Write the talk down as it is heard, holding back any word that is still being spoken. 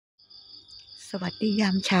สวัสดียา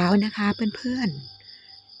มเช้านะคะเพื่อน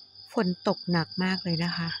ๆฝนตกหนักมากเลยน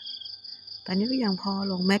ะคะ ตอนนี้ก็ยังพอ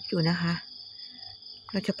ลงเม็ดอยู่นะคะ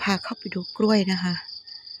เราจะพาเข้าไปดูกล้วยนะคะ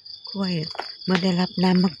กล้วยเมื่อได้รับ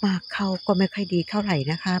น้ำมากๆเข้าก็ไม่ค่อยดีเท่าไหร่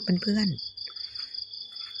นะคะเพื่อน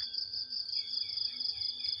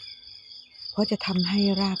ๆเพราะจะทำให้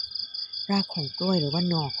รากของกล้วยหรือว่า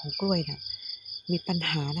หน่อของกล้วยน่ะมีปัญ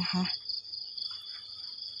หานะคะ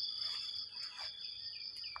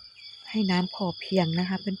ให้น้ำพอเพียงนะ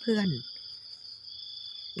คะเพื่อน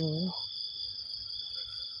ๆโอ้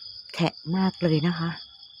แฉะมากเลยนะคะ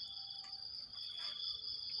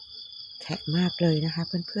แฉะมากเลยนะคะ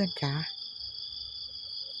เพื่อนๆจ๋า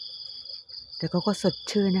แต่ก็สด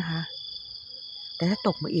ชื่นนะคะ แต่ถ้าต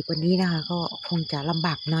กมาอีกวันนี้นะคะก็คงจะลำบ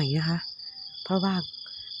ากหน่อยนะคะ เพราะว่า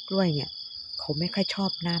กล้วยเนี่ยเขาไม่ค่อยชอ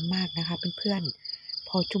บน้ำมากนะคะเพื่อนๆพ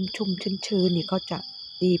อชุ่มๆชื้นๆนี่ก็จะ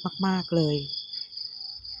ดีมากๆเลย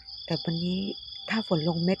แต่วันนี้ถ้าฝน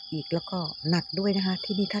ลงเม็ดอีกแล้วก็หนักด้วยนะคะ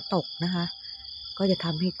ที่นี่ถ้าตกนะคะ ก็จะท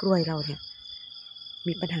ำให้กล้วยเราเนี่ย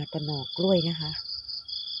มีปัญหาต่อหน่อกล้วยนะคะ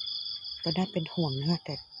ก็น่าเป็นห่วงนะคะแ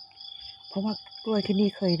ต่เพราะว่ากล้วยที่นี่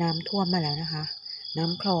เคยน้ำท่วมมาแล้วนะคะ น้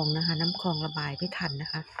ำคลองนะคะน้ำคลองระบายไม่ทันนะ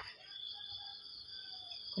คะ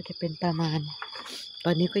ก็จะเป็นประมาณต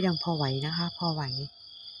อนนี้ก็ยังพอไหวนะคะพอไหว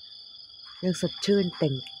ยังสดชื่นเ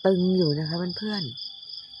ต่งตึงอยู่นะคะเพื่อนๆ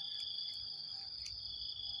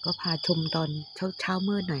ก็พาชมตอนเช้า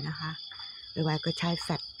มืดหน่อยนะคะไว้ก็ใช้แฟ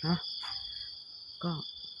ลชเนาะก็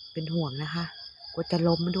เป็นห่วงนะคะกลัวจะ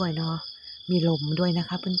ล้มด้วยเนาะมีลมด้วยนะ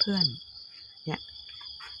คะเพื่อนๆเนี่ย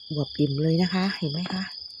บวบอิ่มเลยนะคะเห็นไหมคะ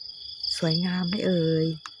สวยงามไหมเอ่ย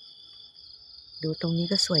ดูตรงนี้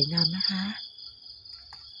ก็สวยงามนะคะ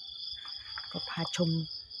ก็พาชม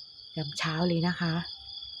ยามเช้าเลยนะคะ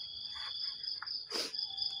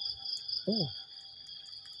โอ้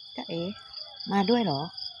จ๊ะเอ๋มาด้วยเหรอ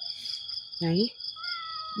ไหน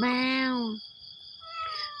แมว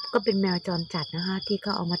ก็เป็นแมวจรจัดนะคะที่เข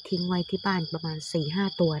าเอามาทิ้งไว้ที่บ้านประมาณ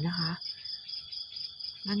 4-5 ตัวนะคะ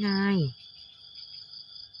ว่าไง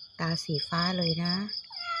ตาสีฟ้าเลยนะ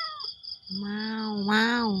ม้าวม้า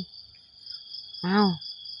วม้าว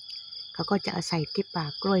เขาก็จะอาศัยที่ป่า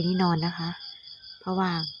กล้วยนี่นอนนะคะเพราะว่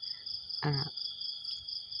า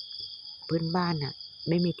พื้นบ้านน่ะ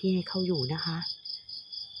ไม่มีที่ให้เขาอยู่นะคะ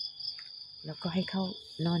แล้วก็ให้เขา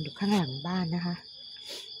นอนอยู่ข้างหลังบ้านนะคะ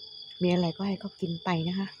มีอะไรก็ให้เขากินไป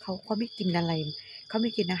นะคะเขาไม่กินอะไรเขาไม่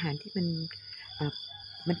กินอาหารที่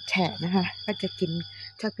มันแฉะนะคะก็จะ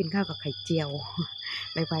ชอบกินข้าวกับไข่เจียว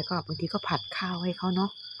ใบๆก็บางทีก็ผัดข้าวให้เขาเนา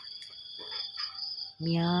ะเ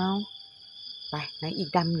มียวไปไหนอีก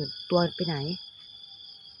ดำอยู่ตัวไปไหน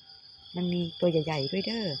มันมีตัวใหญ่ๆด้วยเ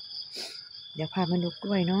ด้อเดี๋ยวพามาดูก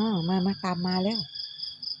ล้วยเนาะมาตามมาแล้ว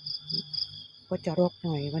ก็จะรกห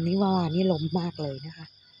น่อยวันนี้นี่ลมมากเลยนะคะ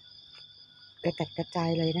กระจัดกระจาย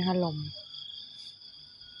เลยนะคะลม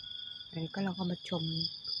อันนี้ก็เราก็มาชม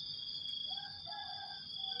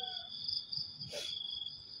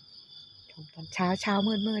ตอนเช้า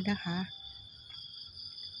มืดนะคะ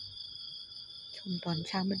ชมตอนเ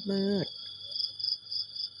ช้ามืด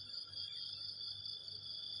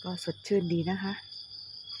ก็สดชื่นดีนะคะ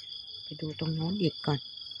ไปดูตรงโน้นอีกก่อน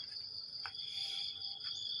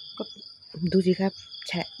ก็ดูสิครับแ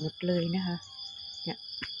ฉะหมดเลยนะคะเนี่ย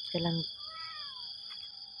กำลัง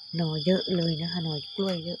หน่อเยอะเลยนะคะหน่อกล้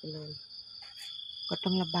วยเยอะเลยก็ต้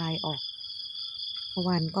องระบายออกเมื่อว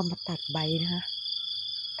านก็มาตัดใบนะคะ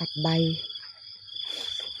ตัดใบ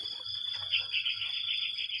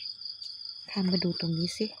ข้ามมาดูตรงนี้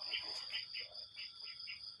สิ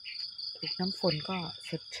ถูกน้ำฝนก็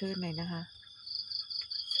สดชื่นเลยนะคะ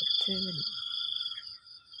สดชื่น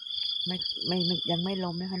ไม่ยังไม่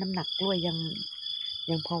ล้มนะคะน้ำหนักกล้วย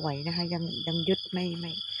ยังพอไหวนะคะยังยึดไ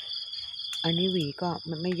ม่อันนี้หวีก็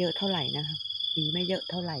มันไม่เยอะเท่าไหร่นะคะหวีไม่เยอะ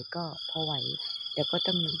เท่าไหร่ก็พอไหวเดี๋ยวก็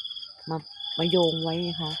ต้องมาโยงไว้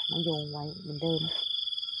นะคะมาโยงไว้เหมือนเดิม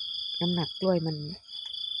น้ำหนักกล้วยมัน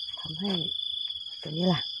ทำให้ตัวนี้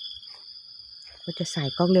ล่ะก็จะใส่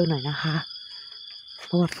กล้องเร็วหน่อยนะคะเพ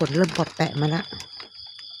ราะว่าฝนเริ่มปอดแปะมาละ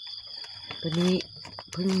ตัวนี้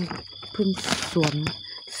เพิ่งสวม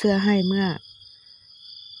เสื้อให้เมื่อ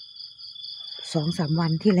 2-3 วั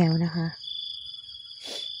นที่แล้วนะคะ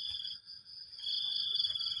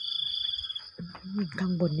ข้า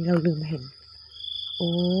งบนนี้เราลืมเห็นโ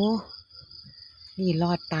อ้นี่ล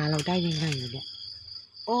อดตาเราได้ยังไงเนี่ย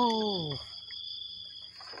โอ้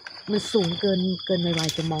มันสูงเกินไว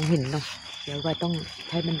ๆจะมองเห็นเนาะเดี๋ยวไวต้องใ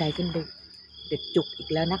ช้บันไดขึ้นไปเด็ดจุกอีก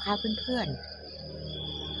แล้วนะคะเพื่อนๆ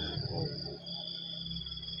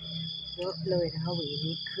เยอะเลยนะคะหวี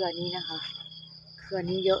นี้เครือนี้นะคะเครือ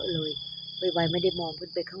นี้เยอะเลยไวๆไม่ได้มองขึ้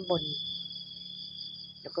นไปข้างบน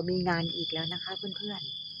แล้วก็มีงานอีกแล้วนะคะเพื่อน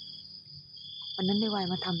ๆวันนั้นไว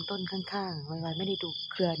ๆมาทำต้นข้างๆไวๆไม่ได้ดู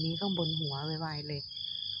เครือนี้ข้างบนหัวไวๆเลย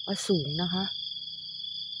ว่าสูงนะคะ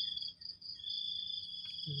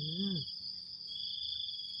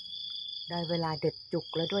ได้เวลาเด็ดจุก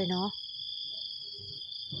แล้วด้วยเนาะ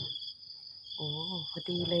โอ้พอ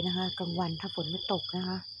ดีเลยนะคะกลางวันถ้าฝนไม่ตกนะค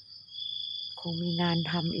ะคงมีงาน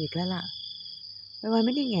ทำอีกแล้วล่ะไวๆไ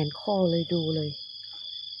ม่ได้แหงนคอเลยดูเลย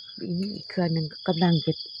อีนี่อีกเครือหนึ่งกำลังจ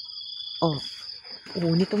ะออกโอ้โห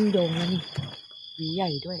นี่ต้องโยงแล้วนี่หวีให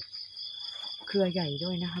ญ่ด้วยเครือใหญ่ด้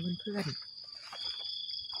วยนะคะเพื่อน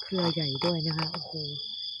ๆเครือใหญ่ด้วยนะคะโอ้โห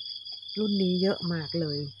รุ่นนี้เยอะมากเล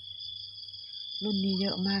ยรุ่นนี้เย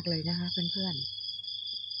อะมากเลยนะคะเพื่อนๆ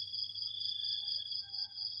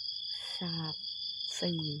3 4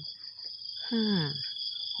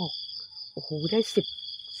 5 6โอ้โหได้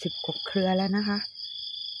10กว่าเครือแล้วนะคะ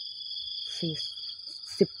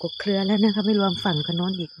10กว่าเครือแล้วนะคะไม่รวมฝั่งขน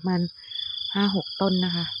นอีกประมาณ5-6 ต้นน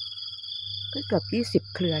ะคะก็เกือบ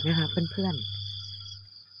20 เครือนะคะเพื่อน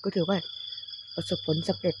ๆก็ถือว่าประสบผลส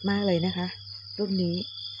ำเร็จมากเลยนะคะรุ่นนี้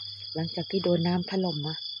หลังจากที่โดนน้ำถล่มม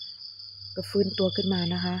าก็ฟื้นตัวขึ้นมา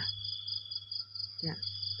นะคะเนี่ย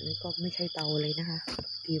อันนี้ก็ไม่ใช่เบาเลยนะคะ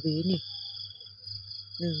กี่หวีนี่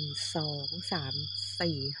1 2 3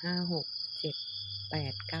 4 5 6 7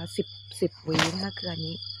 8 9 10 หวีนะคะเครือ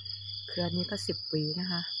นี้ก็10 หวีนะ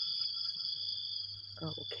คะก็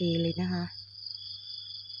โอเคเลยนะคะ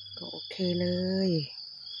ก็โอเคเลย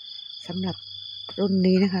สำหรับรุ่น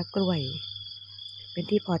นี้นะคะกล้วยเป็น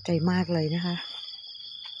ที่พอใจมากเลยนะคะ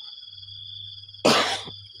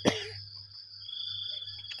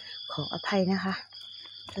ขออภัยนะคะ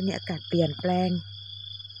ตอนนี้อากาศเปลี่ยนแปลง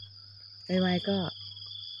ไวๆก็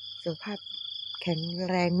สุขภาพแข็ง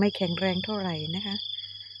แรงไม่แข็งแรงเท่าไหร่นะคะ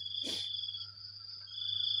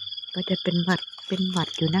ก็จะเป็นหวัด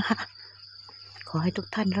อยู่นะคะขอให้ทุก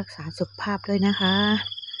ท่านรักษาสุขภาพด้วยนะคะ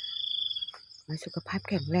ขอให้สุขภาพ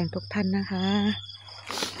แข็งแรงทุกท่านนะคะ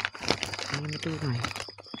มาดูหน่อย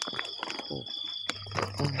โอ้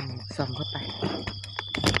ส่องเข้าไป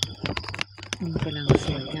มันกำลังส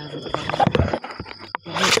วยงามเลย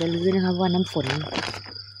ยังไม่จะรู้นะคะว่าน้ำฝน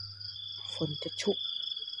จะชุก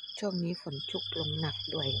ช่วงนี้ฝนชุกลงหนัก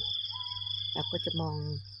ด้วยแล้วก็จะมอง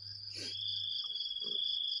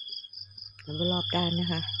รอบด้านนะ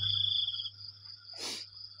คะ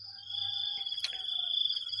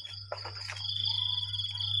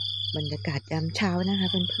บรรยากาศยามเช้านะคะ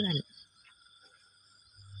เพื่อนๆ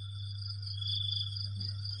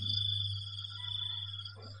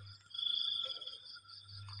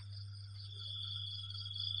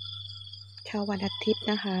เช้าวันอาทิตย์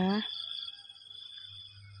นะคะ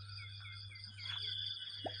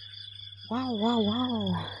ว้าว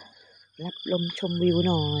รับลมชมวิว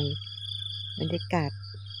หน่อยบรรยากาศ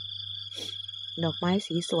ดอกไม้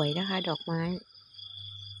สีสวยนะคะดอกไม้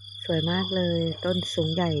สวยมากเลยต้นสูง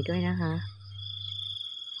ใหญ่ด้วยนะคะ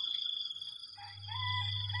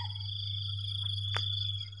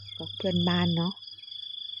ก็เพื่อนบ้านเนาะ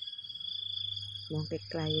มองไ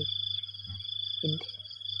กลๆเห็น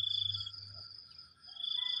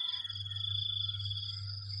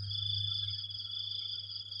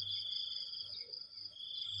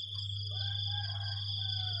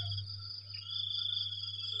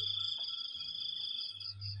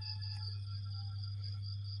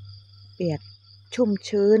เปียกชุ่ม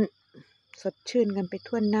ชื้นสดชื่นกันไป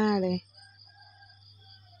ทั่วหน้าเลย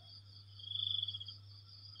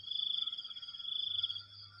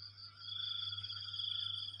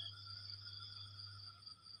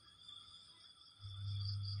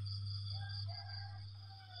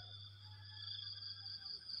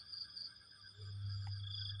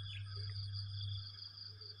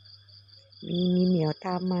มีเหมียวต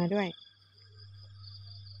ามมาด้วย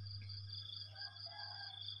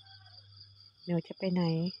เหมียวจะไปไหน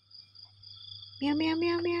เมียวเหมี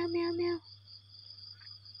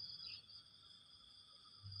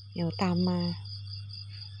ยวตามมา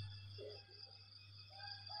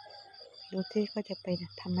ดูที่ก็จะไป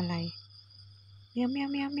ทำอะไรเมียว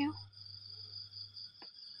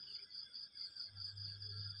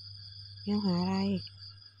หาอะไร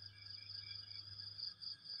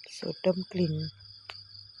สูดดมกลิ่น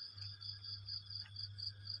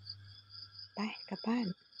ไปกลับบ้าน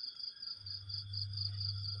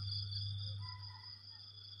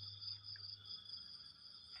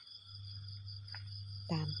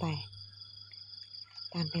ตาม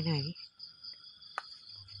ไปไหน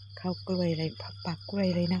เข้ากล้วยเลยปากกล้วย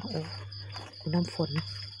เลยนะโอ้น้ำฝ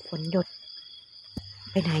นหยด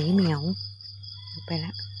ไปไหนเหมียวไปล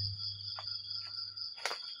ะ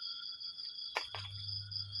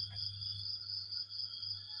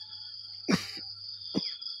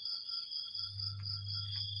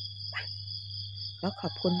ก็ขอ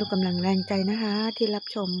บคุณทุกกำลังแรงใจนะคะ ที่รับ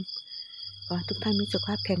ชมก็ทุกท่านมีสุขภ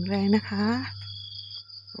าพแข็งแรงนะคะ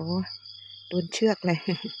โอ้โดนเชือกเลย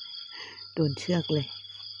โดนเชือกเลย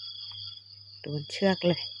โดนเชือก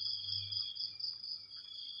เลย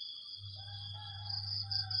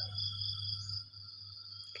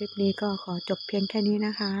คลิปนี้ก็ขอจบเพียงแค่นี้น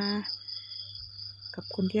ะคะขอบ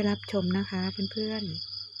คุณที่รับชมนะคะเพื่อน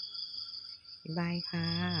ๆบ๊ายบายค่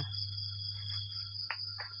ะ